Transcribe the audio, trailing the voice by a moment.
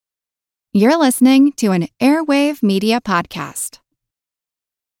You're listening to an Airwave Media Podcast.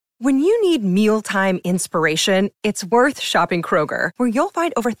 When you need mealtime inspiration, it's worth shopping Kroger, where you'll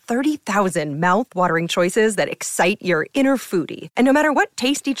find over 30,000 mouth-watering choices that excite your inner foodie. And no matter what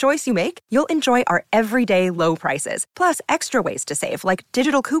tasty choice you make, you'll enjoy our everyday low prices, plus extra ways to save, like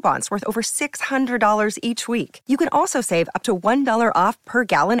digital coupons worth over $600 each week. You can also save up to $1 off per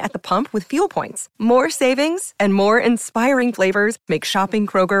gallon at the pump with fuel points. More savings and more inspiring flavors make shopping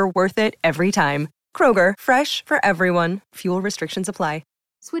Kroger worth it every time. Kroger, fresh for everyone. Fuel restrictions apply.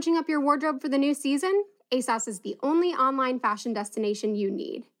 Switching up your wardrobe for the new season? ASOS is the only online fashion destination you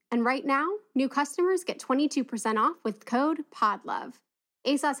need. And right now, new customers get 22% off with code PODLOVE.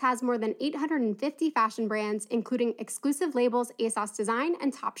 ASOS has more than 850 fashion brands, including exclusive labels ASOS Design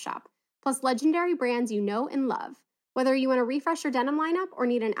and Topshop, plus legendary brands you know and love. Whether you want to refresh your denim lineup or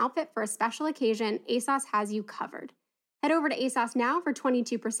need an outfit for a special occasion, ASOS has you covered. Head over to ASOS now for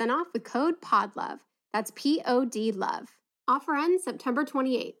 22% off with code PODLOVE. That's POD LOVE. Offer ends September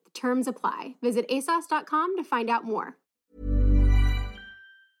 28th. Terms apply. Visit ASOS.com to find out more.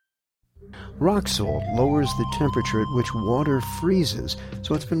 Rock salt lowers the temperature at which water freezes,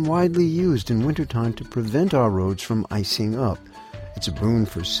 so it's been widely used in wintertime to prevent our roads from icing up. It's a boon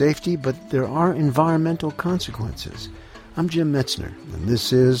for safety, but there are environmental consequences. I'm Jim Metzner, and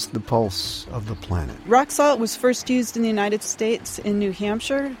this is The Pulse of the Planet. Rock salt was first used in the United States in New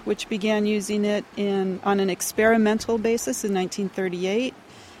Hampshire, which began using it on an experimental basis in 1938.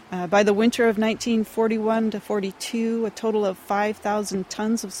 By the winter of 1941 to 42, a total of 5,000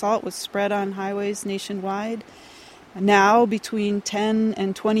 tons of salt was spread on highways nationwide. Now, between 10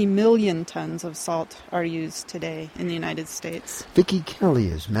 and 20 million tons of salt are used today in the United States. Vicki Kelly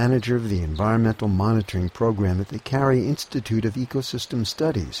is manager of the Environmental Monitoring Program at the Carey Institute of Ecosystem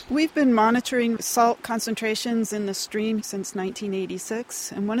Studies. We've been monitoring salt concentrations in the stream since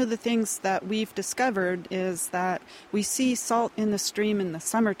 1986, and one of the things that we've discovered is that we see salt in the stream in the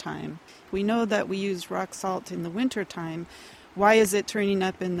summertime. We know that we use rock salt in the wintertime. Why is it turning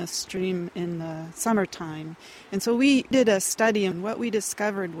up in the stream in the summertime? And so we did a study, and what we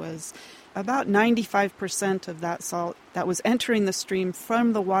discovered was about 95% of that salt that was entering the stream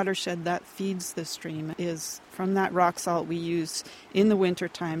from the watershed that feeds the stream is from that rock salt we use in the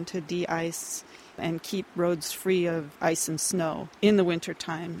wintertime to de-ice and keep roads free of ice and snow in the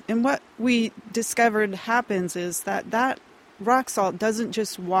wintertime. And what we discovered happens is that rock salt doesn't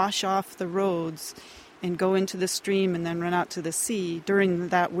just wash off the roads and go into the stream and then run out to the sea during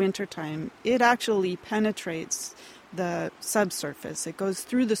that winter time. It actually penetrates the subsurface. It goes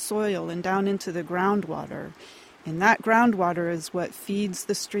through the soil and down into the groundwater. And that groundwater is what feeds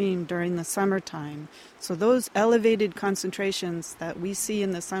the stream during the summertime. So those elevated concentrations that we see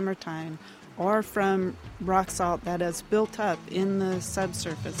in the summertime are from rock salt that has built up in the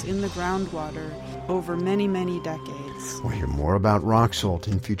subsurface, in the groundwater, over many, many decades. We'll hear more about rock salt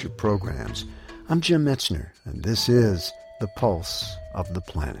in future programs. I'm Jim Metzner, and this is The Pulse of the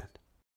Planet.